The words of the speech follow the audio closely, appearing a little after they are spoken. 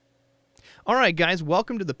All right, guys,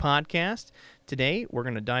 welcome to the podcast. Today, we're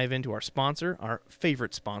going to dive into our sponsor, our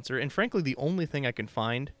favorite sponsor, and frankly, the only thing I can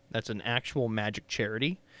find that's an actual Magic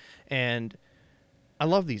charity. And I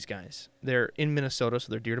love these guys. They're in Minnesota, so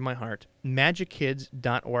they're dear to my heart.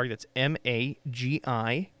 MagicKids.org. That's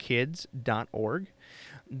MAGI kids.org.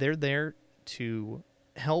 They're there to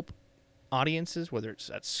help audiences, whether it's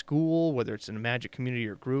at school, whether it's in a Magic community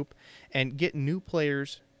or group, and get new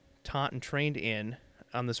players taught and trained in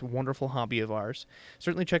on this wonderful hobby of ours.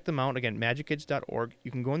 Certainly check them out. Again, MagicKids.org.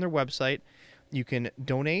 You can go on their website. You can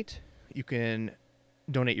donate. You can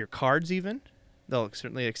donate your cards even. They'll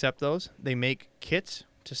certainly accept those. They make kits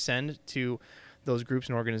to send to those groups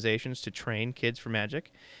and organizations to train kids for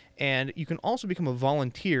Magic. And you can also become a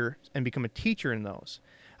volunteer and become a teacher in those.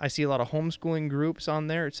 I see a lot of homeschooling groups on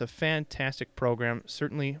there. It's a fantastic program.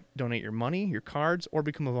 Certainly donate your money, your cards, or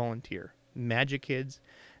become a volunteer. MagicKids.org.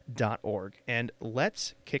 And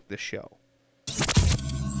let's kick the show.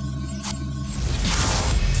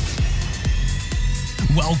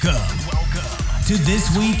 Welcome to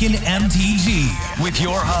This Week in MTG with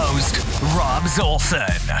your host, Rob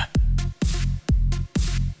Zolson.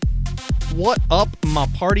 What up, my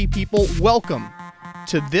party people? Welcome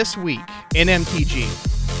to This Week in MTG.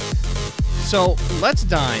 So let's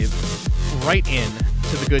dive right in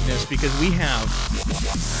to the goodness because we have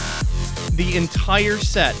the entire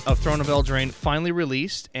set of Throne of Eldraine finally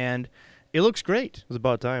released, and it looks great. It was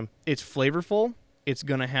about time. It's flavorful. It's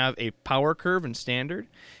going to have a power curve and standard,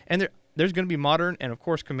 and there's going to be modern and, of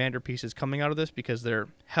course, commander pieces coming out of this because they're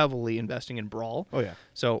heavily investing in Brawl. Oh, yeah.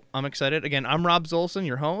 So I'm excited. Again, I'm Rob Zolson,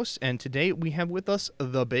 your host, and today we have with us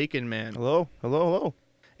the Bacon Man. Hello.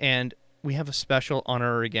 And we have a special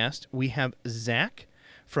honorary guest. We have Zach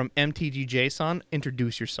from MTG JSON.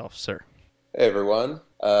 Introduce yourself, sir. Hey everyone,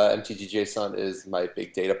 MTG JSON is my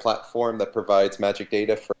big data platform that provides Magic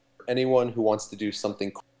data for anyone who wants to do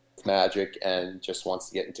something cool with Magic and just wants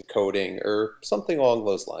to get into coding or something along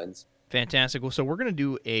those lines. Fantastic. Well, so we're going to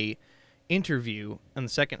do a interview in the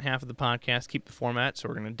second half of the podcast, keep the format, so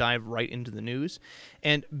we're going to dive right into the news.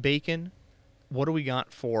 And Bacon, what do we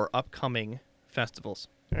got for upcoming festivals?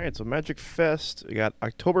 All right, so Magic Fest, we got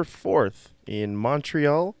October 4th in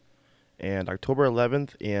Montreal and October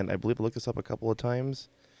 11th, and I believe I looked this up a couple of times,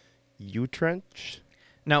 Utrecht.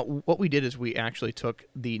 Now, what we did is we actually took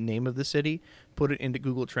the name of the city, put it into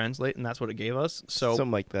Google Translate, and that's what it gave us. So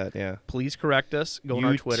Something like that, yeah. please correct us. Go on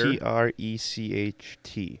our Twitter. Utrecht.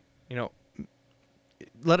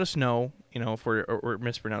 Let us know, if we're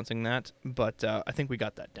mispronouncing that. But I think we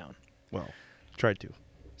got that down. Well, tried to.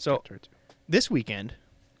 So this weekend,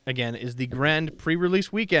 again, is the grand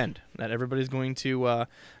pre-release weekend that everybody's going to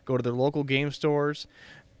go to their local game stores,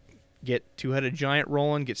 get Two-Headed Giant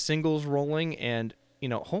rolling, get singles rolling, and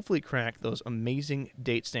hopefully crack those amazing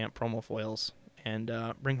date stamp promo foils and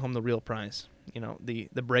bring home the real prize. The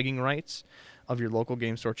bragging rights of your local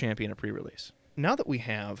game store champion at pre-release. Now that we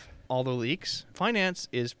have all the leaks, finance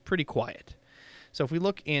is pretty quiet. So if we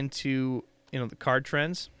look into the card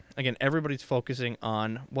trends, again, everybody's focusing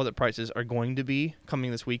on what the prices are going to be coming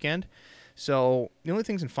this weekend. So the only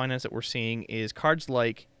things in finance that we're seeing is cards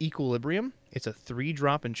like Equilibrium. It's a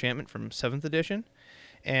 3-drop enchantment from 7th edition.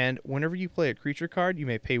 And whenever you play a creature card, you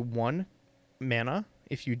may pay 1 mana.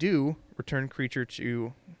 If you do, return creature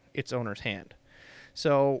to its owner's hand.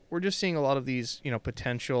 So we're just seeing a lot of these,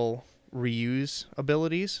 potential reuse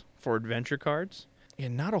abilities for adventure cards.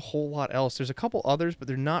 And not a whole lot else. There's a couple others, but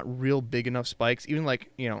they're not real big enough spikes. Even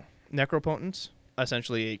like, Necropotence,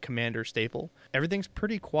 essentially a commander staple. Everything's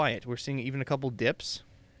pretty quiet. We're seeing even a couple dips.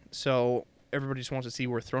 So everybody just wants to see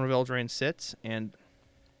where Throne of Eldraine sits, and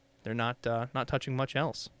they're not touching much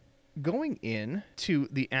else. Going in to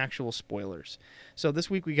the actual spoilers. So this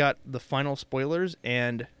week we got the final spoilers,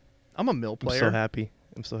 and I'm a mill player.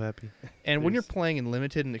 I'm so happy. And when you're playing in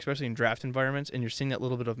limited, and especially in draft environments, and you're seeing that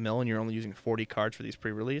little bit of mill, and you're only using 40 cards for these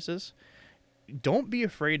pre-releases, don't be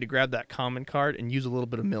afraid to grab that common card and use a little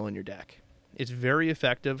bit of mill in your deck. It's very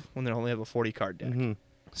effective when they only have a 40-card deck. Mm-hmm.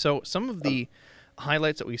 So some of the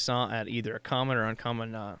highlights that we saw at either a common or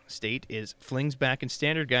uncommon state is Fling's back in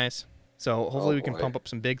standard, guys. So hopefully we can pump up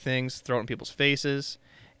some big things, throw it in people's faces.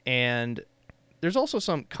 And there's also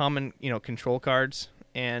some common, control cards.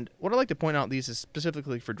 And what I like to point out, these is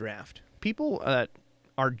specifically for draft. People that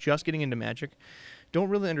are just getting into Magic don't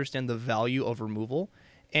really understand the value of removal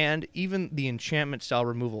and even the enchantment style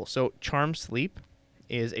removal. So Charm Sleep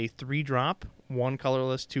is a 3-drop, 1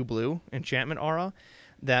 colorless, 2 blue enchantment aura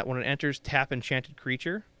that when it enters, tap enchanted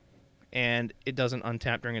creature, and it doesn't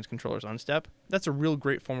untap during its controller's unstep. That's a real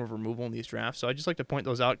great form of removal in these drafts. So I just like to point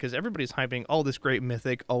those out because everybody's hyping, oh, this great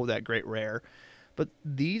mythic, oh, that great rare. But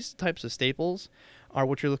these types of staples are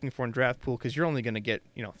what you're looking for in draft pool because you're only going to get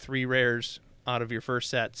 3 rares out of your first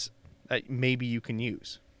sets that maybe you can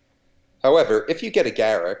use. However, if you get a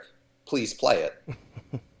Garrick, please play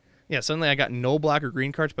it. Yeah, suddenly I got no black or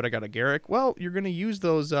green cards, but I got a Garrick. Well, you're going to use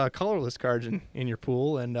those colorless cards in your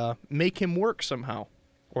pool and make him work somehow.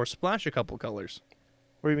 Or splash a couple colors.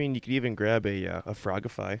 What do you mean? You could even grab a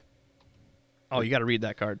Frogify. Oh, you got to read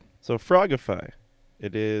that card. So Frogify,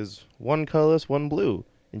 it is 1 colorless, 1 blue.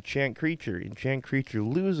 Enchant creature. Enchant creature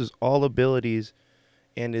loses all abilities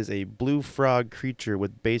and is a blue frog creature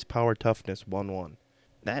with base power toughness 1/1.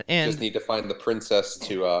 That and Just need to find the princess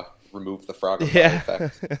to remove the frog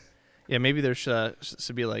effect. yeah, maybe there should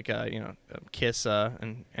be like kiss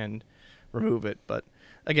and remove it. But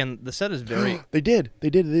again, the set is very. They did.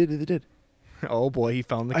 Oh boy, he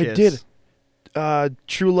found the I kiss. did.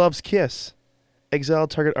 True Love's Kiss. Exile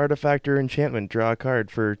target artifact or enchantment. Draw a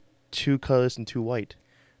card for 2 colors and 2 white.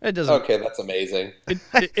 It doesn't. Okay, that's amazing.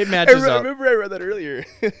 It matches I up. remember I read that earlier.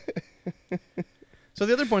 So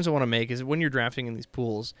the other points I want to make is when you're drafting in these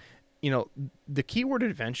pools, the keyword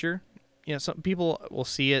adventure. Some people will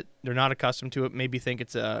see it; they're not accustomed to it. Maybe think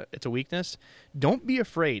it's a weakness. Don't be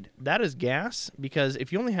afraid. That is gas because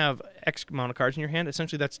if you only have X amount of cards in your hand,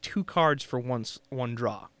 essentially that's 2 cards for one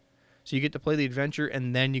draw. So you get to play the adventure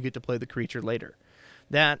and then you get to play the creature later.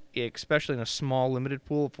 That, especially in a small limited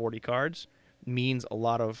pool of 40 cards, means a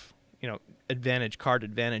lot of card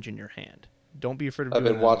advantage in your hand. Don't be afraid of I've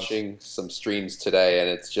doing been that. watching some streams today, and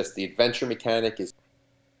it's just the adventure mechanic is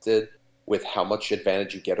with how much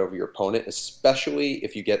advantage you get over your opponent, especially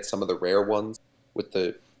if you get some of the rare ones with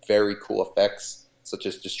the very cool effects, such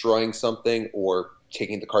as destroying something or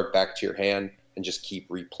taking the card back to your hand and just keep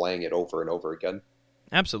replaying it over and over again.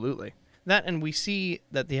 Absolutely. That, and we see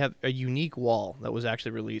that they have a unique wall that was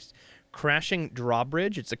actually released. Crashing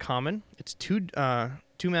Drawbridge, it's a common. It's 2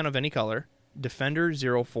 mana of any color. Defender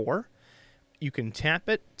 0/4. You can tap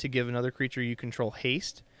it to give another creature you control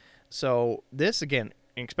haste. So this, again,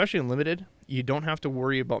 especially in limited, you don't have to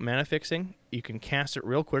worry about mana fixing. You can cast it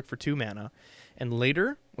real quick for 2 mana. And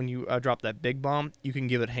later, when you drop that big bomb, you can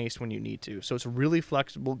give it haste when you need to. So it's really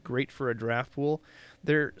flexible, great for a draft pool.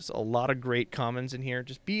 There's a lot of great commons in here.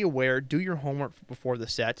 Just be aware, do your homework before the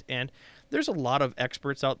set. And there's a lot of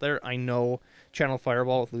experts out there. I know Channel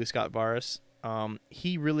Fireball with Louis Scott Varus.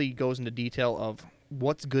 He really goes into detail of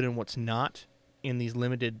what's good and what's not in these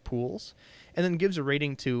limited pools. And then gives a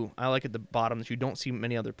rating to, I like at the bottom that you don't see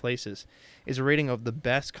many other places, is a rating of the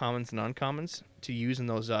best commons and uncommons to use in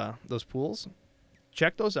those pools.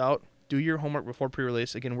 Check those out. Do your homework before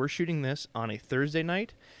pre-release. Again, we're shooting this on a Thursday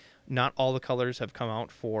night. Not all the colors have come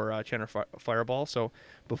out for Channel Fireball, so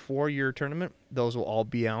before your tournament, those will all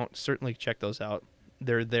be out. Certainly check those out.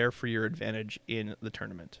 They're there for your advantage in the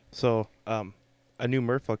tournament. So, a new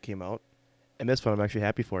Merfolk came out, and this one I'm actually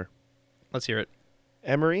happy for. Let's hear it.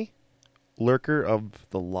 Emery, Lurker of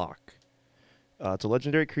the Loch. It's a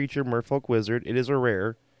legendary creature, Merfolk Wizard. It is a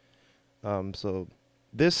rare. So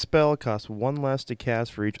this spell costs 1 less to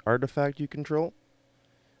cast for each artifact you control.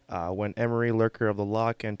 When Emery, Lurker of the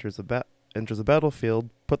Loch enters the battlefield,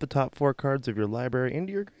 put the top 4 cards of your library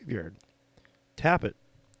into your graveyard. Tap it.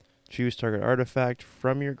 Choose target artifact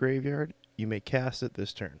from your graveyard. You may cast it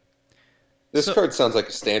this turn. This card sounds like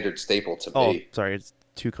a standard staple to Oh, me. sorry. It's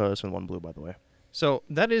 2 colors and 1 blue, by the way. So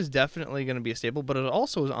that is definitely going to be a staple, but it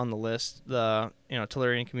also is on the list. The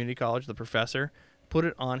Tellurian Community College, the professor, put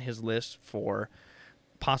it on his list for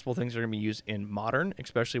possible things that are going to be used in Modern,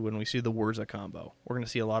 especially when we see the Wurza combo. We're going to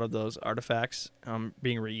see a lot of those artifacts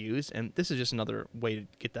being reused, and this is just another way to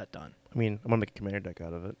get that done. I mean, I'm going to make a commander deck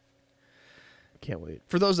out of it. Can't wait.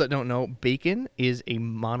 For those that don't know, Bacon is a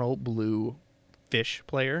mono blue fish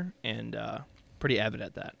player, and pretty avid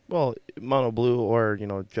at that. Well, mono blue or,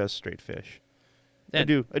 just straight fish.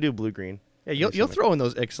 And I do blue green. Yeah, you'll throw in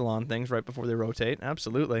those Ixalan things right before they rotate.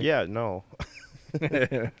 Absolutely. Yeah, no.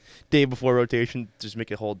 Day before rotation, just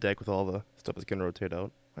make a whole deck with all the stuff that's gonna rotate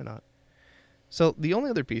out. Why not? So the only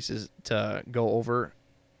other pieces to go over,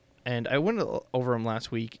 and I went over them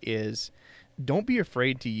last week, is don't be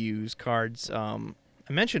afraid to use cards. I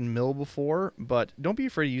mentioned Mill before, but don't be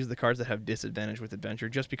afraid to use the cards that have disadvantage with Adventure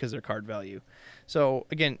just because they're card value. So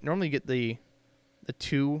again, normally you get the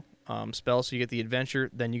 2 spells, so you get the Adventure,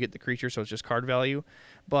 then you get the creature, so it's just card value.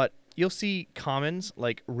 But you'll see commons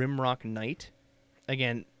like Rimrock Knight.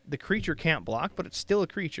 Again, the creature can't block, but it's still a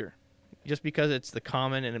creature. Just because it's the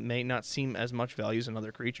common and it may not seem as much value as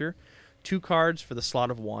another creature. 2 cards for the slot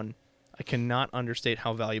of 1. I cannot understate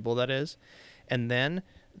how valuable that is. And then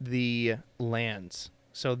the lands.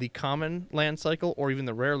 So the common land cycle or even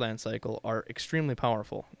the rare land cycle are extremely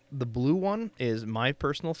powerful. The blue one is my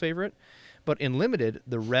personal favorite, but in limited,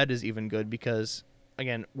 the red is even good because,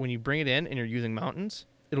 again, when you bring it in and you're using mountains,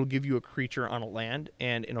 it'll give you a creature on a land,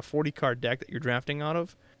 and in a 40-card deck that you're drafting out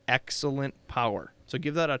of, excellent power. So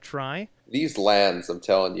give that a try. These lands, I'm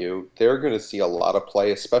telling you, they're going to see a lot of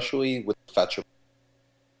play, especially with Fetch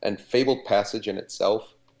and Fabled Passage in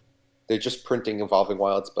itself. They're just printing Evolving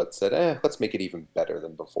Wilds, but said, let's make it even better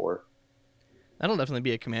than before. That'll definitely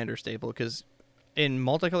be a commander staple because in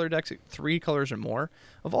multicolor decks, 3 colors or more,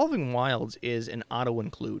 Evolving Wilds is an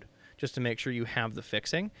auto-include just to make sure you have the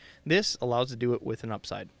fixing. This allows to do it with an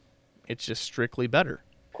upside. It's just strictly better.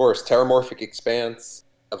 Of course, Terramorphic Expanse,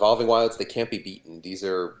 Evolving Wilds, they can't be beaten. These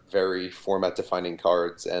are very format-defining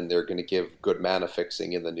cards, and they're going to give good mana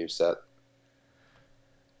fixing in the new set.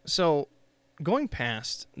 So, going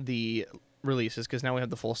past the releases, because now we have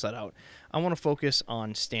the full set out, I want to focus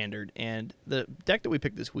on Standard. And the deck that we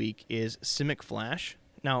picked this week is Simic Flash.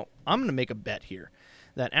 Now, I'm going to make a bet here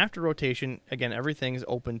that after rotation, again, everything's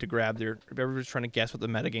open to grab. Everybody's trying to guess what the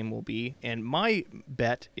metagame will be. And my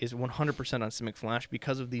bet is 100% on Simic Flash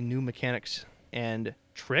because of the new mechanics and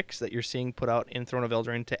tricks that you're seeing put out in Throne of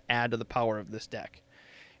Eldraine to add to the power of this deck.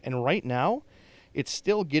 And right now, it's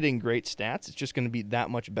still getting great stats. It's just going to be that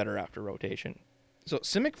much better after rotation. So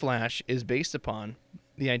Simic Flash is based upon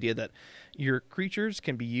the idea that your creatures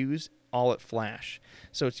can be used all at Flash.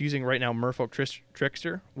 So it's using right now Merfolk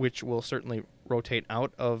Trickster, which will certainly rotate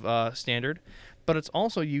out of Standard. But it's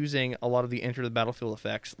also using a lot of the enter the battlefield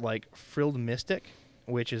effects like Frilled Mystic,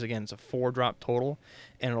 which is, again, it's a 4-drop total,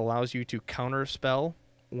 and it allows you to counter spell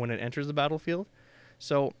when it enters the battlefield.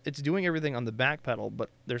 So it's doing everything on the back pedal, but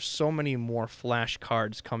there's so many more Flash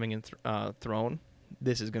cards coming in Throne.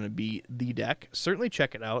 This is going to be the deck. Certainly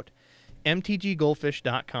check it out.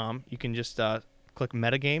 mtggoldfish.com. You can just click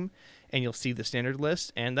Metagame, and you'll see the standard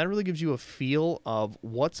list, and that really gives you a feel of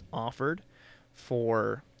what's offered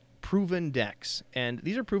for proven decks. And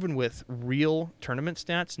these are proven with real tournament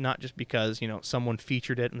stats, not just because, someone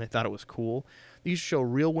featured it and they thought it was cool. These show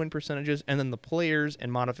real win percentages, and then the players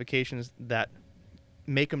and modifications that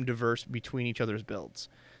make them diverse between each other's builds.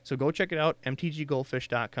 So go check it out,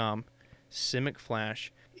 mtggoldfish.com. Simic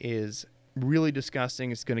Flash is really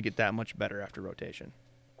disgusting. It's going to get that much better after rotation.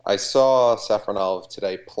 I saw Saffron Olive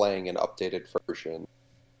today playing an updated version,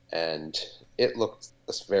 and it looked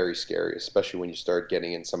very scary, especially when you start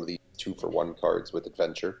getting in some of these 2-for-1 cards with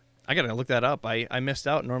Adventure. I got to look that up. I missed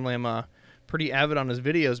out. Normally I'm pretty avid on his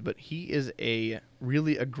videos, but he is a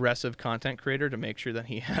really aggressive content creator to make sure that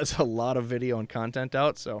he has a lot of video and content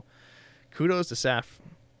out, so kudos to Saf.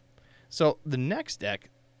 So the next deck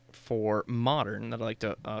for Modern that I like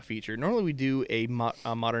to feature, normally we do a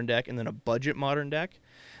Modern deck and then a budget Modern deck.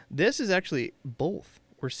 This is actually both.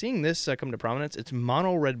 We're seeing this come to prominence. It's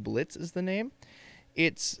Mono Red Blitz is the name.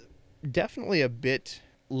 It's definitely a bit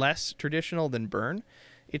less traditional than Burn.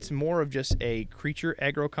 It's more of just a creature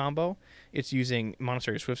aggro combo. It's using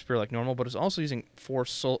Monastery Swiftspear like normal, but it's also using 4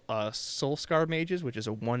 Soulscar Mages, which is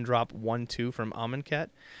a 1-drop 1/2 from Amonkhet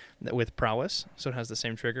with Prowess, so it has the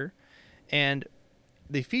same trigger. And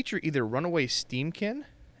they feature either Runaway Steamkin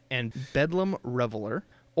and Bedlam Reveler,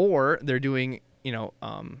 or they're doing,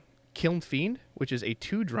 Kiln Fiend, which is a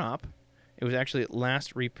 2-drop. It was actually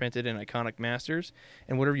last reprinted in Iconic Masters,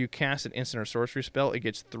 and whatever you cast an instant or sorcery spell, it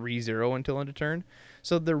gets 3/0 until end of turn.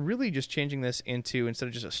 So they're really just changing this into, instead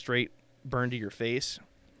of just a straight burn to your face,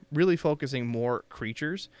 really focusing more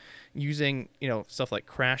creatures, using stuff like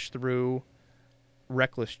Crash Through,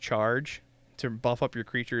 Reckless Charge to buff up your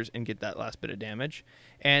creatures and get that last bit of damage.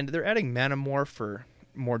 And they're adding Manamorph for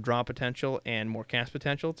more draw potential and more cast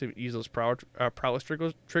potential to use those prowess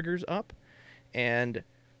triggers up and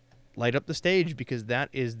light up the stage, because that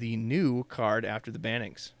is the new card after the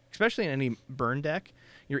bannings. Especially in any burn deck,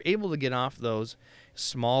 you're able to get off those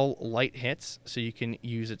small light hits so you can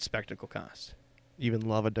use its spectacle cost. Even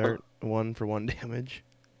Lava Dart, 1-for-1 damage.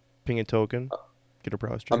 Ping a token, get a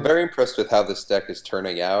prowess trigger. I'm very impressed with how this deck is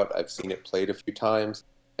turning out. I've seen it played a few times,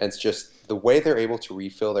 and it's just the way they're able to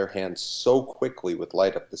refill their hands so quickly with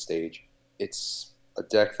Light Up the Stage. It's a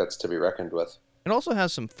deck that's to be reckoned with. It also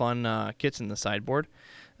has some fun kits in the sideboard.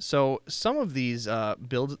 So some of these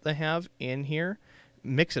builds that they have in here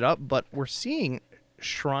mix it up, but we're seeing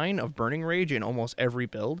Shrine of Burning Rage in almost every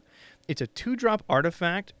build. It's a 2-drop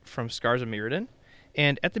artifact from Scars of Mirrodin,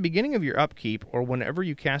 and at the beginning of your upkeep, or whenever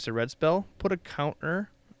you cast a red spell, put a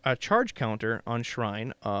charge counter on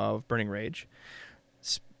Shrine of Burning Rage.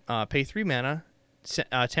 Pay 3 mana,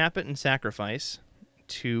 tap it and sacrifice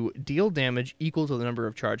to deal damage equal to the number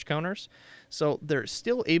of charge counters. So they're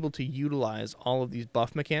still able to utilize all of these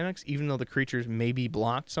buff mechanics, even though the creatures may be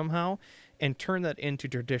blocked somehow, and turn that into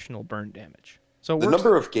traditional burn damage. So the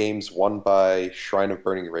number of games won by Shrine of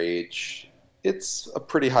Burning Rage, it's a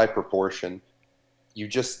pretty high proportion. You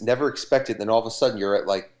just never expect it, then all of a sudden you're at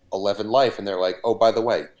like 11 life, and they're like, oh, by the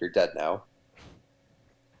way, you're dead now.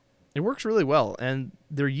 It works really well, and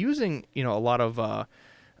they're using, a lot of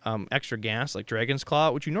extra gas like Dragon's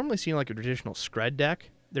Claw, which you normally see in like a traditional Scred deck.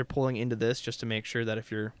 They're pulling into this just to make sure that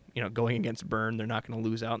if you're, going against burn, they're not going to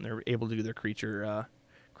lose out, and they're able to do their creature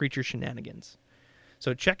shenanigans.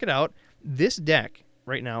 So check it out. This deck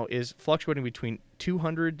right now is fluctuating between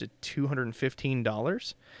 $200 to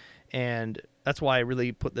 $215, and that's why I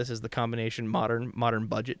really put this as the combination modern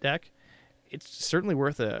budget deck. It's certainly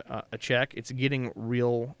worth a check. It's getting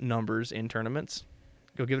real numbers in tournaments.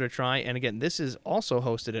 Go give it a try. And again, this is also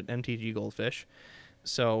hosted at MTG Goldfish.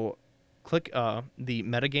 So click the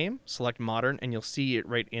metagame, select Modern, and you'll see it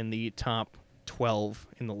right in the top 12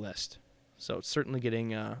 in the list. So it's certainly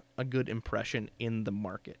getting a good impression in the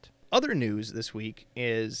market. Other news this week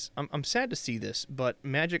is, I'm sad to see this, but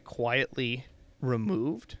Magic quietly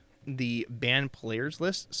removed the banned players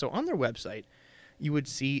list. So on their website, you would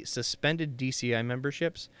see suspended DCI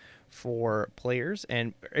memberships for players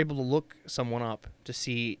and are able to look someone up to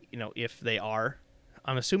see, if they are.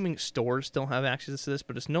 I'm assuming stores still have access to this,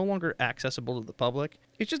 but it's no longer accessible to the public.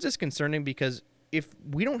 It's just disconcerting because if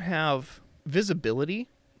we don't have visibility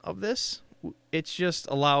of this, it just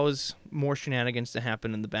allows more shenanigans to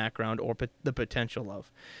happen in the background, or the potential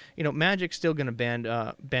of. Magic's still going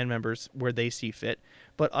to ban members where they see fit,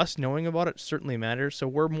 but us knowing about it certainly matters, so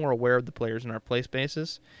we're more aware of the players in our play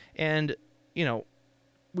spaces. And,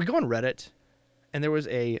 we go on Reddit, and there was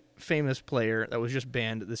a famous player that was just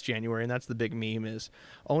banned this January, and that's the big meme is,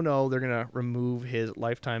 oh no, they're going to remove his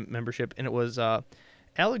lifetime membership. And it was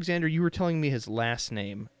Alexander, you were telling me his last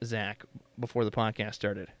name, Zach, before the podcast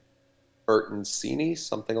started. Bertoncini,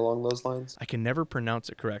 something along those lines. I can never pronounce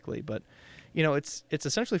it correctly, but it's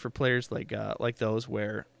essentially for players like those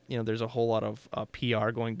where there's a whole lot of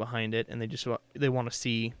PR going behind it, and they want to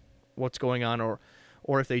see what's going on, or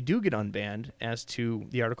if they do get unbanned, as to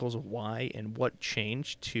the articles of why and what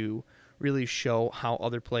changed to really show how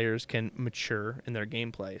other players can mature in their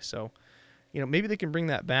gameplay. So maybe they can bring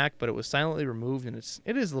that back, but it was silently removed, and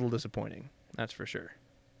it is a little disappointing. That's for sure.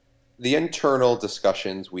 The internal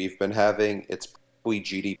discussions we've been having, it's probably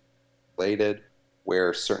GDP related,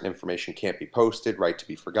 where certain information can't be posted, right to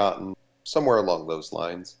be forgotten, somewhere along those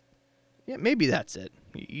lines. Yeah, maybe that's it.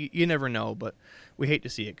 You never know, but we hate to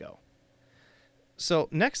see it go. So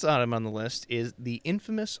next item on the list is the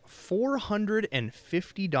infamous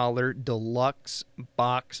 $450 deluxe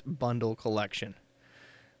box bundle collection.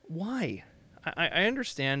 Why? I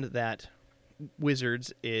understand that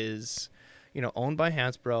Wizards is owned by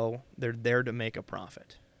Hasbro. They're there to make a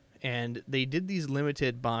profit. And they did these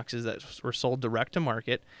limited boxes that were sold direct to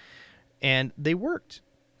market, and they worked.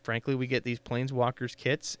 Frankly, we get these Planeswalkers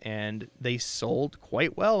kits, and they sold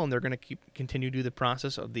quite well, and they're going to continue to do the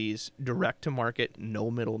process of these direct to market,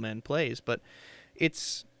 no middlemen plays. But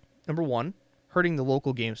it's, number one, hurting the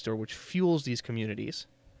local game store, which fuels these communities.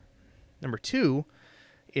 Number two,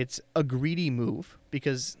 it's a greedy move,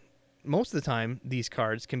 because most of the time, these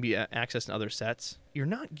cards can be accessed in other sets. You're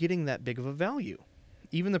not getting that big of a value.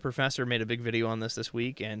 Even the professor made a big video on this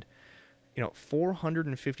week, and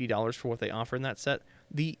 $450 for what they offer in that set.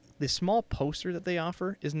 The small poster that they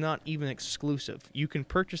offer is not even exclusive. You can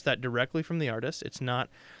purchase that directly from the artist. It's not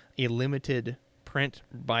a limited print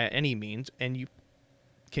by any means, and you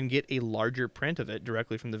can get a larger print of it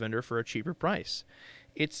directly from the vendor for a cheaper price.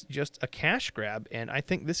 It's just a cash grab, and I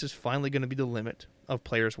think this is finally going to be the limit of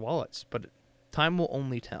players' wallets, but time will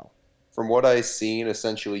only tell. From what I've seen,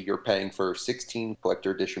 essentially you're paying for 16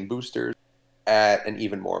 collector edition boosters at an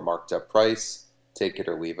even more marked up price. Take it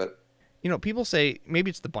or leave it. People say maybe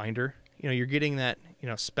it's the binder. You're getting that,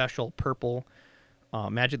 special purple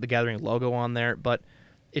Magic the Gathering logo on there, but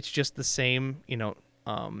it's just the same,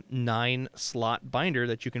 9-slot binder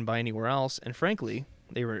that you can buy anywhere else. And frankly,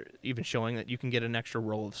 they were even showing that you can get an extra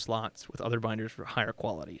row of slots with other binders for higher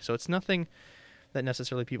quality. So it's nothing that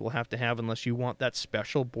necessarily people have to have unless you want that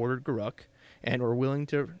special bordered Garruk and are willing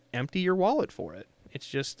to empty your wallet for it. It's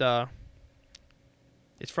just,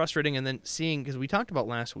 it's frustrating. And then seeing, because we talked about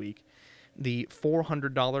last week, the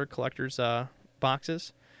 $400 collector's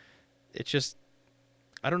boxes, it's just,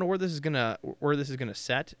 I don't know where this is gonna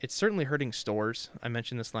set. It's certainly hurting stores. I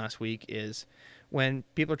mentioned this last week, is when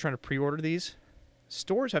people are trying to pre-order these,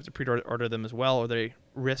 stores have to pre-order them as well, or they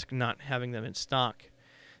risk not having them in stock.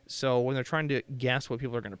 So when they're trying to guess what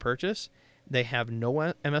people are going to purchase, they have no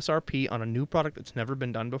MSRP on a new product that's never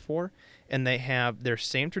been done before, and they have their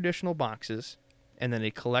same traditional boxes and then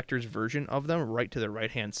a collector's version of them right to their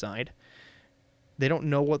right-hand side. They don't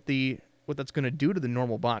know what that's going to do to the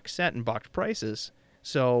normal box set and box prices,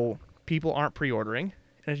 so people aren't pre-ordering,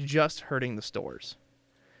 and it's just hurting the stores.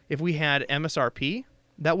 If we had MSRP,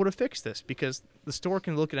 that would have fixed this, because the store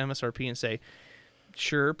can look at MSRP and say,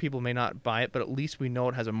 sure, people may not buy it, but at least we know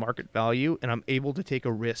it has a market value, and I'm able to take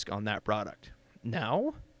a risk on that product.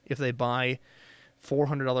 Now, if they buy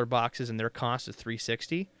 $400 boxes and their cost is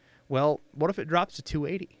 $360, well, what if it drops to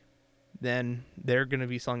 $280? Then they're going to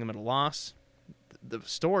be selling them at a loss. The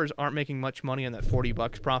stores aren't making much money on that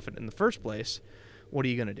 $40 profit in the first place. What are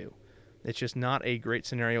you going to do? It's just not a great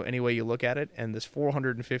scenario any way you look at it, and this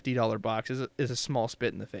 $450 box is a small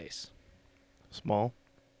spit in the face. Small?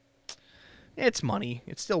 It's money.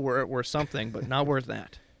 It's still worth something, but not worth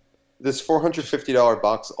that. This $450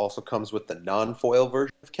 box also comes with the non-foil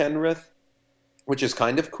version of Kenrith, which is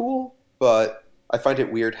kind of cool, but I find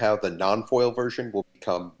it weird how the non-foil version will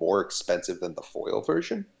become more expensive than the foil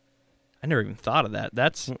version. I never even thought of that.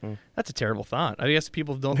 That's a terrible thought. I guess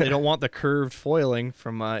people don't want the curved foiling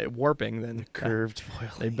from warping. Then Curved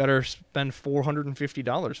foiling. they better spend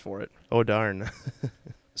 $450 for it. Oh, darn.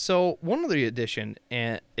 So one other addition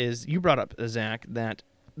is, you brought up, Zach, that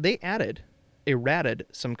they errated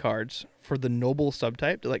some cards for the noble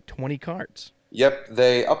subtype to like 20 cards. Yep,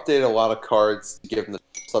 they updated a lot of cards to give them the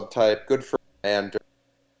subtype. Good for Commander.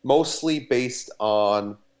 Mostly based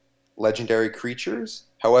on legendary creatures.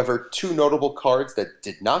 However, two notable cards that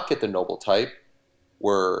did not get the noble type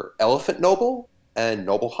were Elephant Noble and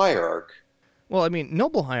Noble Hierarch. Well, I mean,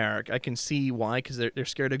 Noble Hierarch, I can see why, because they're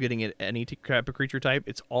scared of getting it any type of creature type.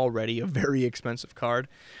 It's already a very expensive card.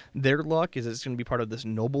 Their luck is it's going to be part of this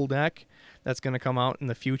Noble deck that's going to come out in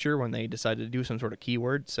the future when they decide to do some sort of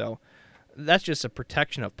keyword. So that's just a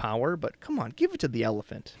protection of power, but come on, give it to the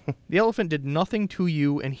Elephant. The Elephant did nothing to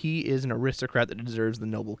you, and he is an aristocrat that deserves the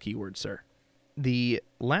Noble keyword, sir. The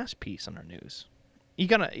last piece on our news. You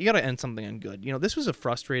gotta end something on good. You know, this was a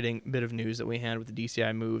frustrating bit of news that we had with the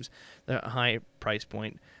DCI moves, the high price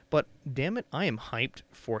point. But damn it, I am hyped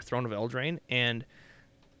for Throne of Eldraine, and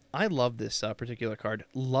I love this particular card.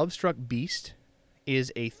 Lovestruck Beast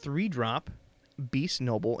is a 3-drop Beast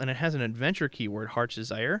Noble, and it has an adventure keyword, Heart's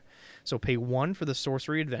Desire. So pay 1 for the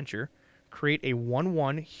sorcery adventure, create a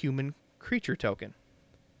 1/1 human creature token.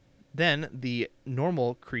 Then the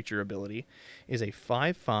normal creature ability is a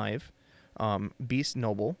 5/5 Beast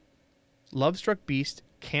Noble. Lovestruck Beast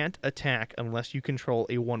can't attack unless you control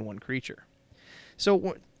a 1/1 creature. So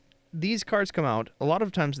when these cards come out, a lot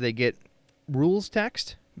of times they get rules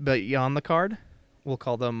text beyond the card. We'll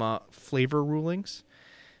call them flavor rulings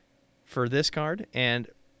for this card, and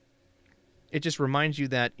it just reminds you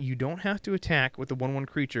that you don't have to attack with the 1/1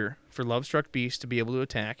 creature for Lovestruck Beast to be able to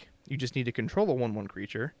attack. You just need to control a 1/1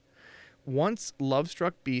 creature. Once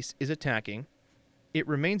Lovestruck Beast is attacking, it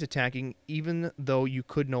remains attacking even though you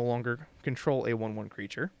could no longer control a 1/1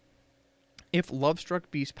 creature. If Lovestruck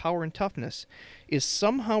Beast's power and toughness is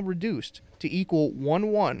somehow reduced to equal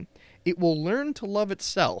 1/1, it will learn to love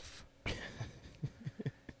itself.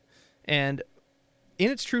 And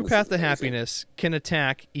in its true path to happiness, can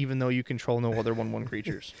attack even though you control no other 1/1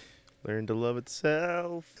 creatures. Learn to love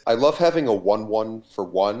itself. I love having a 1/1 for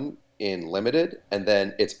 1 in Limited, and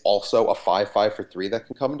then it's also a 5/5 for 3 that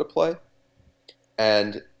can come into play.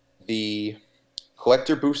 And the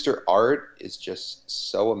collector booster art is just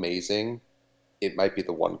so amazing. It might be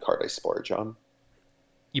the one card I splurge on.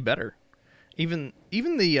 You better. Even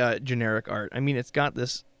the generic art. I mean, it's got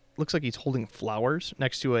this. Looks like he's holding flowers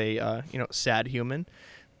next to a sad human.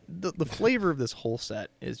 The flavor of this whole set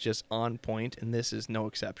is just on point, and this is no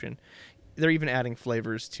exception. They're even adding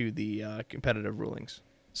flavors to the competitive rulings.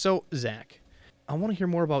 So, Zach, I want to hear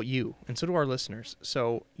more about you, and so do our listeners.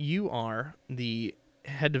 So, you are the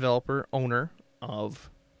head developer, owner of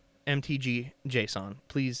MTG JSON.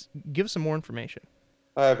 Please give us some more information.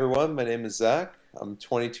 Hi, everyone. My name is Zach. I'm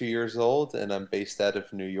 22 years old, and I'm based out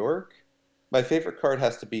of New York. My favorite card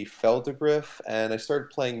has to be Feldegriff, and I started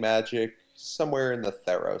playing Magic somewhere in the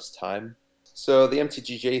Theros time. So the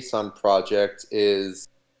MTG JSON project is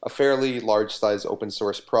a fairly large-size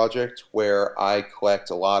open-source project where I collect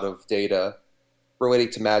a lot of data relating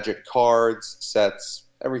to Magic cards, sets,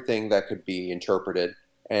 everything that could be interpreted,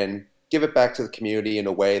 and give it back to the community in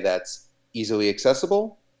a way that's easily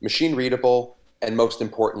accessible, machine-readable, and most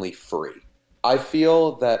importantly, free. I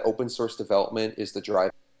feel that open-source development is the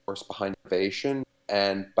driving force behind innovation,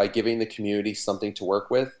 and by giving the community something to work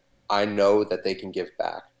with, I know that they can give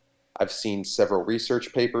back. I've seen several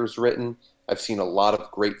research papers written. I've seen a lot of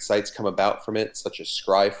great sites come about from it, such as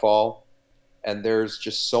Scryfall. And there's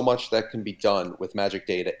just so much that can be done with magic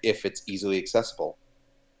data if it's easily accessible.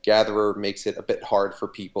 Gatherer makes it a bit hard for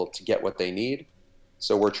people to get what they need,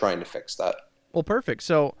 so we're trying to fix that. Well, perfect.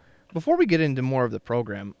 So before we get into more of the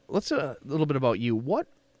program, let's a little bit about you. What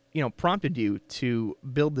prompted you to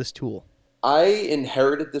build this tool? I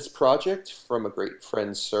inherited this project from a great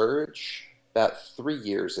friend, Serge, about 3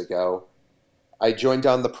 years ago. I joined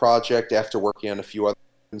on the project after working on a few other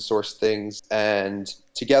open source things, and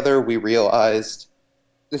together we realized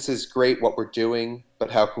this is great what we're doing, but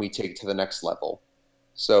how can we take it to the next level?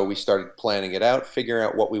 So we started planning it out, figuring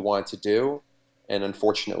out what we wanted to do, and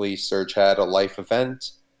unfortunately Serge had a life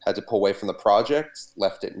event, had to pull away from the project,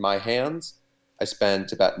 left it in my hands. I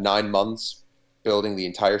spent about 9 months building the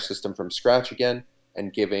entire system from scratch again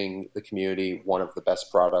and giving the community one of the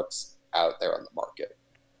best products out there on the market.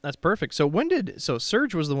 That's perfect. So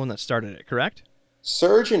Serge was the one that started it, correct?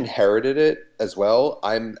 Serge inherited it as well.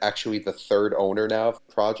 I'm actually the third owner now of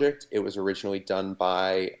the project. It was originally done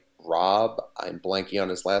by Rob. I'm blanking on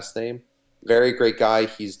his last name. Very great guy.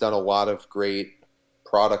 He's done a lot of great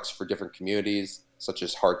products for different communities, such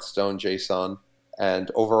as Hearthstone, JSON.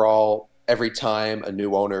 And overall, every time a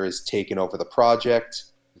new owner is taken over the project,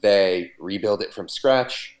 they rebuild it from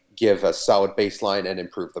scratch, give a solid baseline, and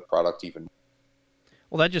improve the product even more.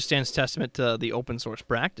 Well, that just stands testament to the open source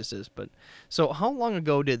practices. But so how long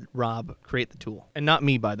ago did Rob create the tool? And not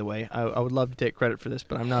me, by the way. I would love to take credit for this,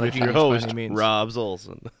 but I'm not a With your genius by host, any means. Rob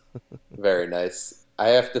Zolson. Very nice. I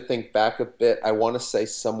have to think back a bit. I want to say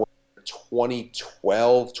somewhere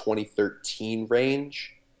 2012, 2013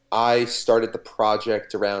 range. I started the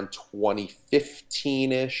project around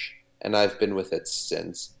 2015-ish, and I've been with it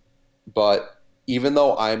since. But even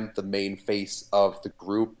though I'm the main face of the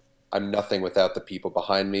group, I'm nothing without the people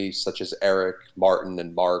behind me, such as Eric, Martin,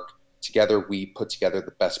 and Mark. Together, we put together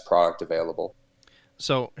the best product available.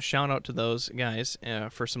 So shout out to those guys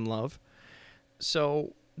for some love.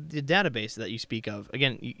 So the database that you speak of,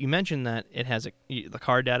 again, you mentioned that it has the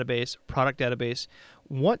card database, product database.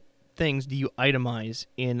 What things do you itemize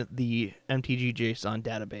in the MTG JSON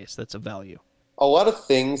database that's of value? A lot of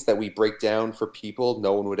things that we break down for people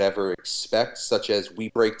no one would ever expect, such as we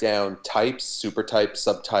break down types, super type,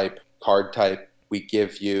 subtype, card type. We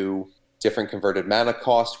give you different converted mana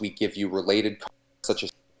cost. We give you related cards, such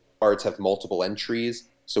as cards have multiple entries.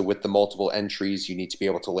 So with the multiple entries, you need to be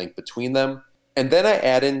able to link between them. And then I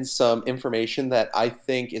add in some information that I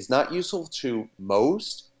think is not useful to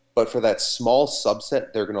most, but for that small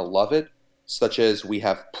subset, they're going to love it, such as we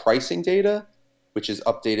have pricing data, which is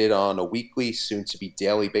updated on a weekly, soon-to-be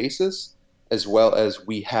daily basis, as well as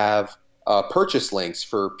we have purchase links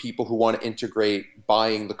for people who want to integrate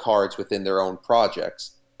buying the cards within their own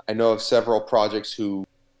projects. I know of several projects who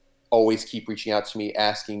always keep reaching out to me,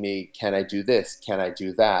 asking me, can I do this? Can I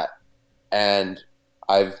do that? And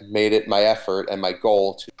I've made it my effort and my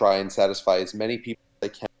goal to try and satisfy as many people as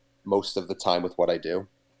I can most of the time with what I do.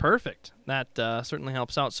 Perfect. That certainly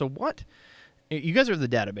helps out. So you guys are the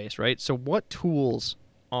database, right? So what tools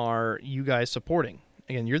are you guys supporting?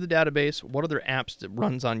 Again, you're the database. What other apps that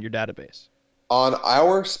runs on your database? On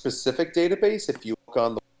our specific database, if you look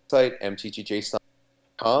on the website,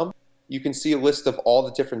 mtgjson.com, you can see a list of all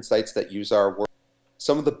the different sites that use our work.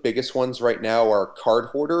 Some of the biggest ones right now are Card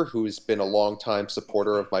Hoarder, who's been a long-time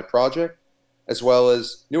supporter of my project, as well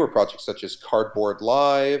as newer projects such as Cardboard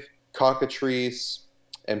Live, Cockatrice,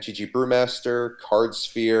 MTG Brewmaster,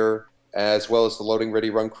 Cardsphere, as well as the Loading Ready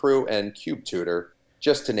Run Crew and Cube Tutor,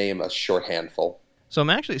 just to name a short handful. So I'm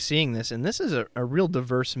actually seeing this, and this is a real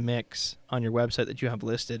diverse mix on your website that you have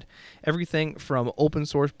listed. Everything from open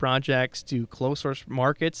source projects to closed source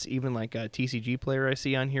markets, even like a TCG Player I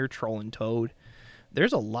see on here, Troll and Toad.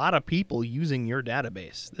 There's a lot of people using your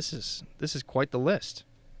database. This is quite the list.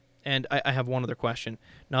 And I have one other question.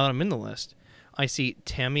 Now that I'm in the list, I see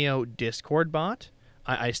Tameo Discord bot.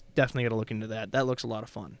 I definitely got to look into that. That looks a lot of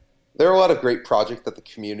fun. There are a lot of great projects that the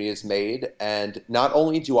community has made, and not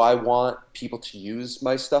only do I want people to use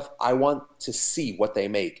my stuff, I want to see what they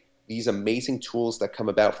make. These amazing tools that come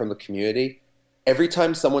about from the community. Every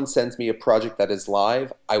time someone sends me a project that is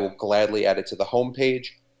live, I will gladly add it to the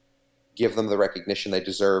homepage, give them the recognition they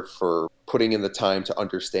deserve for putting in the time to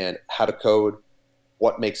understand how to code,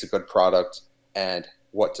 what makes a good product, and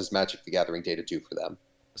what does Magic the Gathering data do for them.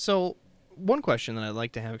 So one question that I'd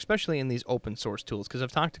like to have, especially in these open source tools, because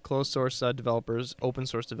I've talked to closed source developers, open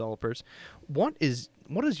source developers. What is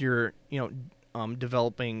your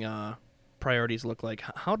developing priorities look like?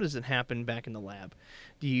 How does it happen back in the lab?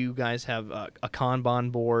 Do you guys have a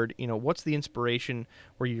Kanban board? What's the inspiration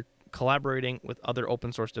where you're collaborating with other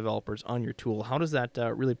open source developers on your tool, how does that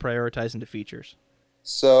really prioritize into features?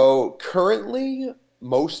 So currently,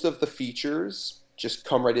 most of the features just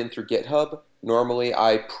come right in through GitHub. Normally,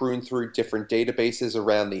 I prune through different databases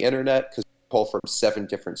around the internet because we pull from 7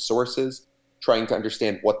 different sources, trying to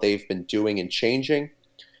understand what they've been doing and changing,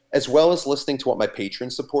 as well as listening to what my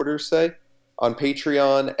Patreon supporters say. On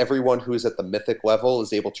Patreon, everyone who is at the Mythic level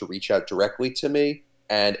is able to reach out directly to me,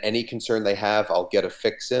 and any concern they have, I'll get a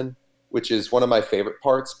fix in, which is one of my favorite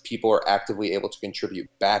parts. People are actively able to contribute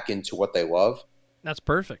back into what they love. That's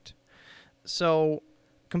perfect. So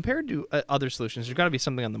compared to other solutions, there's got to be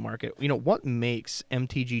something on the market. What makes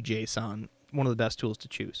MTG JSON one of the best tools to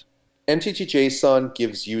choose? MTG JSON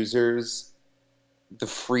gives users the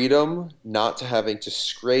freedom not to having to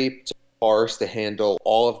scrape, to parse, to handle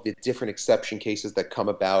all of the different exception cases that come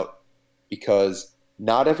about, because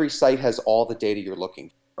not every site has all the data you're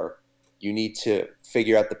looking for. You need to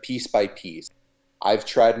figure out the piece by piece. I've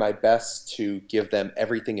tried my best to give them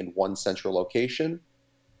everything in one central location.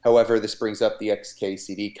 However, this brings up the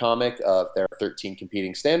XKCD comic of there are 13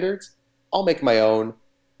 competing standards. I'll make my own.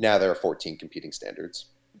 Now there are 14 competing standards.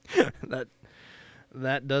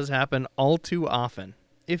 That does happen all too often.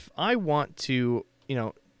 If I want to,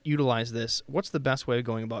 utilize this, what's the best way of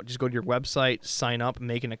going about? Just go to your website, sign up,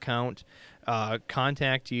 make an account,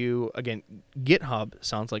 contact you. Again, GitHub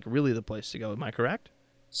sounds like really the place to go. Am I correct?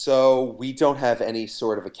 So we don't have any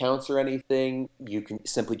sort of accounts or anything. You can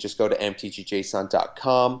simply just go to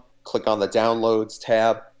mtgjson.com, click on the downloads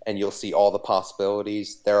tab, and you'll see all the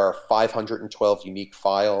possibilities. There are 512 unique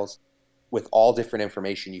files with all different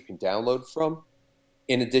information you can download from.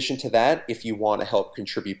 In addition to that, if you want to help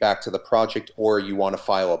contribute back to the project, or you want to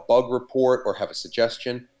file a bug report or have a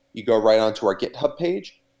suggestion, you go right onto our GitHub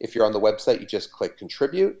page. If you're on the website, you just click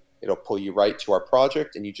contribute. It'll pull you right to our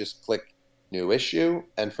project, and you just click new issue,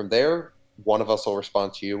 and from there, one of us will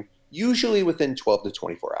respond to you, usually within 12 to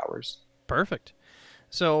 24 hours. Perfect.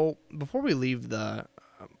 So before we leave the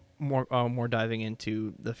more diving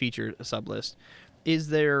into the feature sublist, is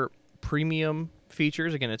there premium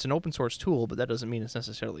features? Again, it's an open source tool, but that doesn't mean it's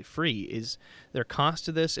necessarily free. Is there cost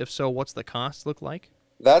to this? If so, what's the cost look like?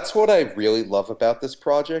 That's what I really love about this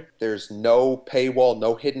project. There's no paywall,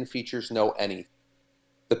 no hidden features, no anything.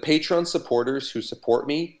 The Patreon supporters who support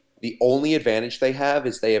me, the only advantage they have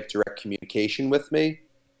is they have direct communication with me,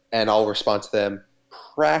 and I'll respond to them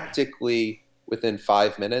practically within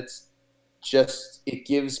 5 minutes. Just, it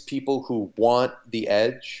gives people who want the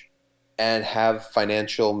edge and have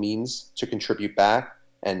financial means to contribute back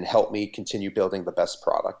and help me continue building the best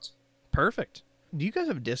product. Perfect. Do you guys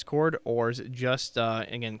have Discord, or is it just,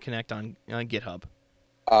 again, connect on GitHub?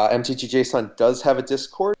 MTGJSON does have a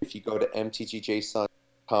Discord. If you go to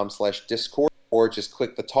mtgjson.com/Discord, or just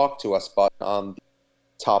click the Talk to Us button on the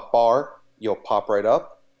top bar, you'll pop right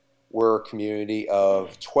up. We're a community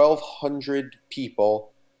of 1,200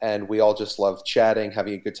 people, and we all just love chatting,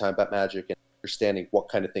 having a good time about Magic, and understanding what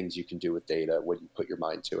kind of things you can do with data when you put your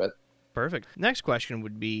mind to it. Perfect. Next question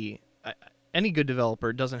would be, any good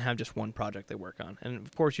developer doesn't have just one project they work on. And,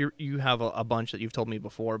 of course, you have a bunch that you've told me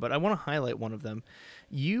before, but I want to highlight one of them.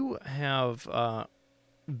 You have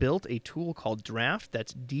built a tool called Draft.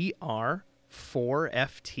 That's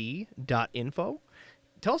dr4ft.info.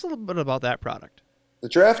 Tell us a little bit about that product. The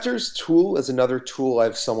Drafters tool is another tool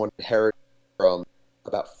I've somewhat inherited from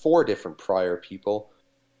about 4 different prior people,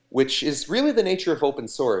 which is really the nature of open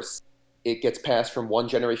source. It gets passed from one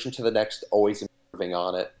generation to the next, always improving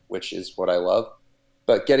on it, which is what I love.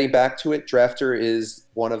 But getting back to it, Drafter is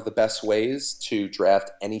one of the best ways to draft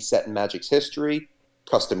any set in Magic's history,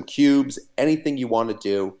 custom cubes, anything you want to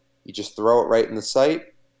do. You just throw it right in the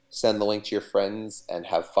site, send the link to your friends, and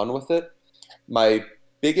have fun with it. The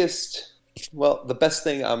best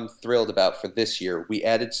thing I'm thrilled about for this year, we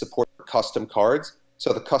added support for custom cards.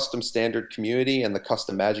 So the custom standard community and the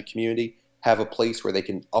custom Magic community have a place where they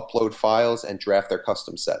can upload files and draft their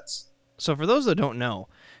custom sets. So for those that don't know,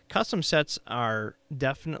 custom sets are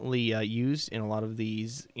definitely used in a lot of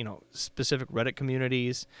these, specific Reddit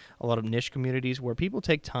communities, a lot of niche communities where people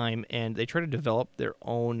take time and they try to develop their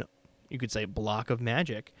own, you could say, block of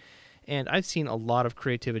Magic. And I've seen a lot of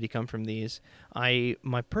creativity come from these.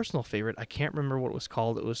 My personal favorite, I can't remember what it was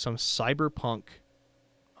called. It was some cyberpunk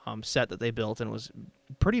set that they built, and it was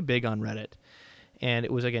pretty big on Reddit. And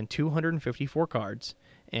it was, again, 254 cards,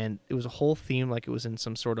 and it was a whole theme like it was in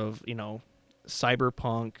some sort of,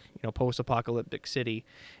 cyberpunk, post-apocalyptic city.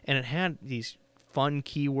 And it had these fun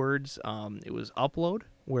keywords. It was upload,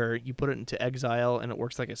 where you put it into exile and it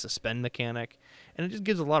works like a suspend mechanic, and it just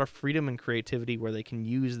gives a lot of freedom and creativity where they can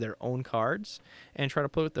use their own cards and try to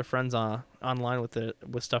play with their friends online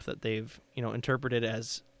with stuff that they've interpreted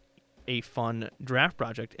as a fun draft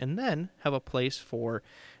project, and then have a place for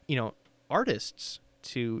artists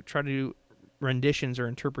to try to do renditions or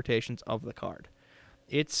interpretations of the card.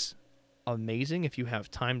 It's amazing. If you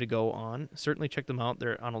have time to go on, certainly check them out.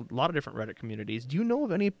 They're on a lot of different Reddit communities. Do you know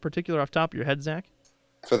of any particular off the top of your head, Zach?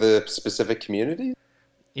 For the specific community?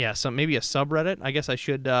 Yeah, maybe a subreddit. I guess I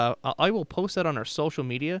should. I will post that on our social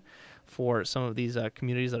media for some of these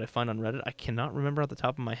communities that I find on Reddit. I cannot remember off the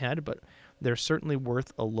top of my head, but they're certainly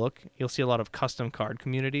worth a look. You'll see a lot of custom card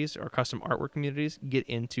communities or custom artwork communities get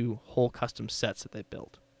into whole custom sets that they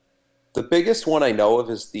built. The biggest one I know of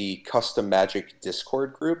is the Custom Magic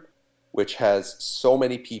Discord group, which has so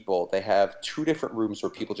many people. They have 2 different rooms where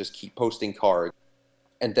people just keep posting cards,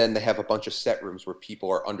 and then they have a bunch of set rooms where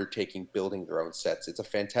people are undertaking building their own sets. It's a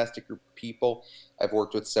fantastic group of people. I've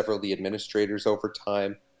worked with several of the administrators over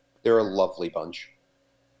time. They're a lovely bunch.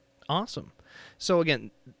 Awesome. So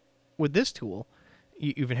again, with this tool,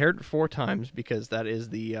 you've inherited 4 times, because that is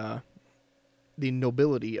the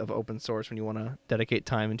nobility of open source when you want to dedicate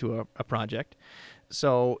time into a project.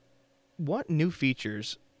 So what new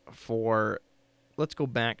features let's go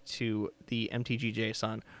back to the MTG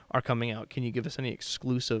JSON are coming out? Can you give us any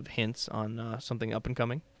exclusive hints on something up and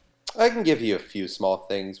coming? I can give you a few small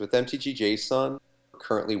things. With MTG JSON, we're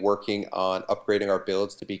currently working on upgrading our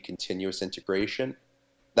builds to be continuous integration.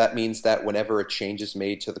 That means that whenever a change is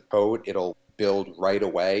made to the code, it'll build right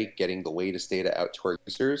away, getting the latest data out to our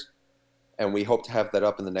users. And we hope to have that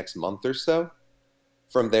up in the next month or so.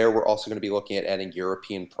 From there, we're also going to be looking at adding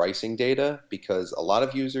European pricing data, because a lot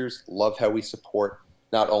of users love how we support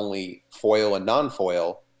not only foil and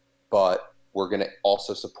non-foil, but we're going to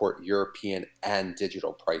also support European and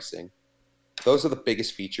digital pricing. Those are the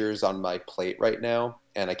biggest features on my plate right now,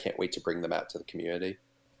 and I can't wait to bring them out to the community.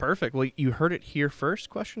 Perfect. Well, you heard it here first,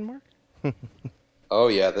 question mark? Oh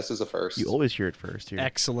yeah, this is a first. You always hear it first here.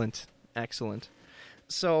 Excellent.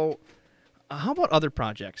 So how about other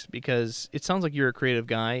projects? Because it sounds like you're a creative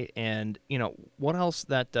guy, and what else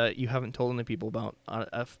that you haven't told any people about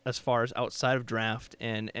as far as outside of draft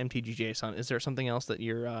and MTG JSON? Is there something else that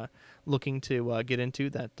you're looking to get into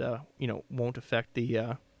that won't affect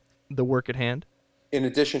the work at hand? In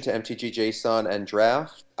addition to MTG JSON and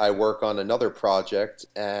draft, I work on another project,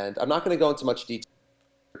 and I'm not going to go into much detail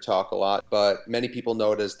or talk a lot, but many people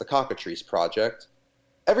know it as the Cockatrice project.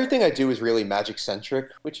 Everything I do is really Magic-centric,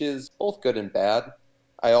 which is both good and bad.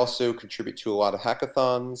 I also contribute to a lot of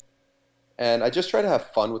hackathons, and I just try to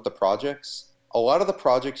have fun with the projects. A lot of the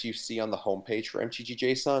projects you see on the homepage for MTG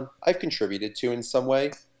JSON, I've contributed to in some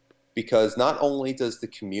way, because not only does the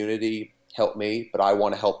community help me, but I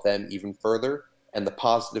want to help them even further, and the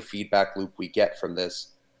positive feedback loop we get from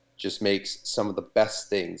this just makes some of the best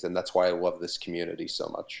things, and that's why I love this community so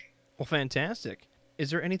much. Well, fantastic.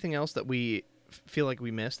 Is there anything else that we feel like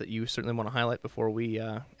we missed that you certainly want to highlight before we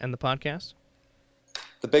end the podcast?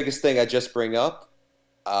 The biggest thing I just bring up,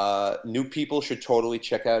 new people should totally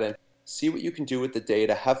check out and see what you can do with the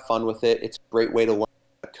data. Have fun with it. It's a great way to learn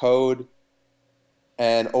code.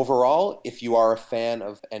 And overall, if you are a fan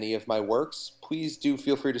of any of my works, please do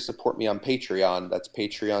feel free to support me on Patreon. That's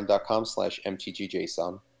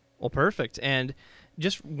patreon.com/mtgjson. Well, perfect. And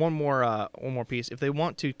just one more piece. If they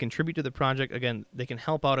want to contribute to the project, again, they can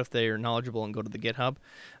help out if they're knowledgeable and go to the GitHub.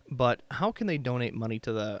 But how can they donate money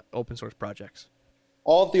to the open source projects?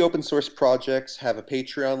 All of the open source projects have a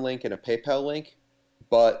Patreon link and a PayPal link,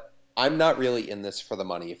 but I'm not really in this for the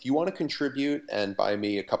money. If you want to contribute and buy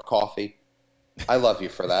me a cup of coffee, I love you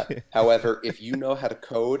for that. However, if you know how to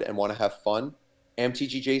code and want to have fun,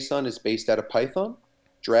 MTG JSON is based out of Python.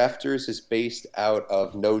 Drafters is based out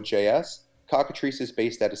of Node.js. Cockatrice is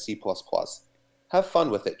based out of C++. Have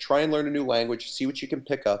fun with it. Try and learn a new language. See what you can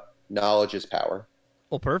pick up. Knowledge is power.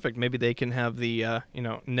 Well, perfect. Maybe they can have the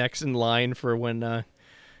next in line for when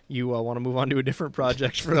you want to move on to a different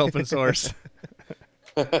project for open source.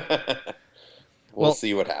 We'll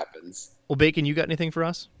see what happens. Well, Bacon, you got anything for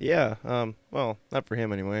us? Yeah. Well, not for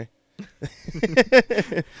him anyway.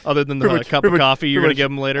 Other than the cup of coffee you're going to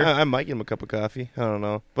give him later? I might give him a cup of coffee. I don't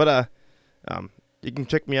know. But you can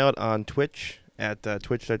check me out on Twitch at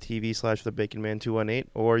twitch.tv/thebaconman218,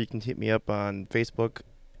 or you can hit me up on Facebook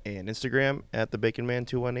and Instagram at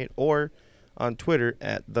thebaconman218, or on Twitter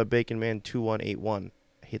at thebaconman2181.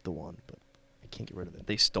 I hate the one, but I can't get rid of it.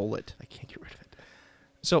 They stole it. I can't get rid of it.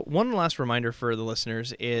 So one last reminder for the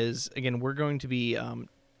listeners is, again, we're going to be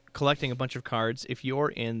collecting a bunch of cards. If you're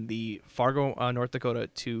in the Fargo, North Dakota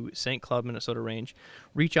to St. Cloud, Minnesota range,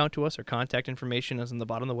 reach out to us. Our contact information is on the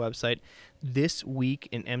bottom of the website,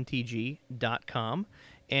 thisweekinmtg.com,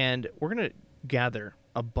 and we're going to gather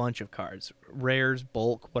a bunch of cards, rares,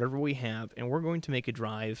 bulk, whatever we have, and we're going to make a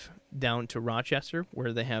drive down to Rochester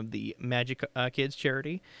where they have the Magic Kids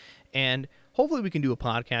charity, and hopefully we can do a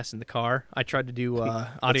podcast in the car. I tried to do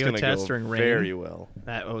audio tests during rain. Very well.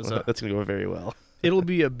 That was That's going to go very well. It'll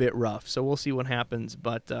be a bit rough, so we'll see what happens.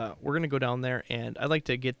 But we're going to go down there, and I'd like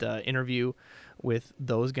to get the interview with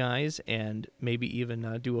those guys and maybe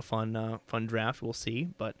even do a fun draft. We'll see.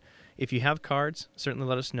 But if you have cards, certainly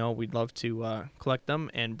let us know. We'd love to collect them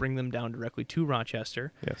and bring them down directly to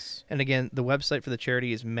Rochester. Yes. And again, the website for the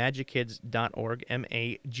charity is magickids.org,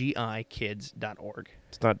 MAGIkids.org.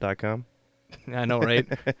 It's not .com. I know, right?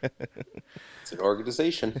 It's an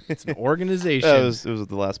organization. It's an organization. It was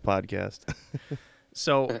the last podcast.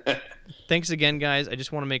 So, thanks again, guys. I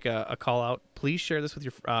just want to make a call out. Please share this with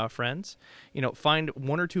your friends. Find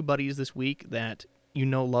one or two buddies this week that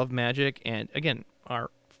love Magic and, again,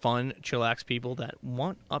 are fun, chillax people that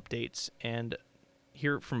want updates and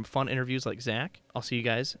hear from fun interviews like Zach. I'll see you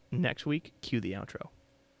guys next week. Cue the outro.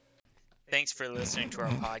 Thanks for listening to our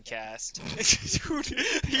podcast. Dude,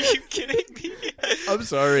 are you kidding me? I'm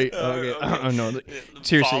sorry. Okay. No,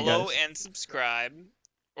 seriously, follow guys. and subscribe,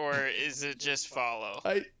 or is it just follow?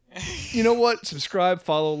 You know what? Subscribe,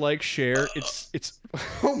 follow, like, share. It's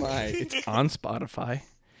oh my! It's on Spotify.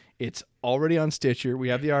 It's already on Stitcher. We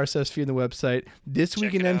have the RSS feed on the website.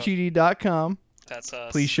 thisweekinmtg.com. That's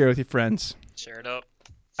us. Please share with your friends. Share it up.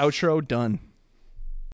 Outro done.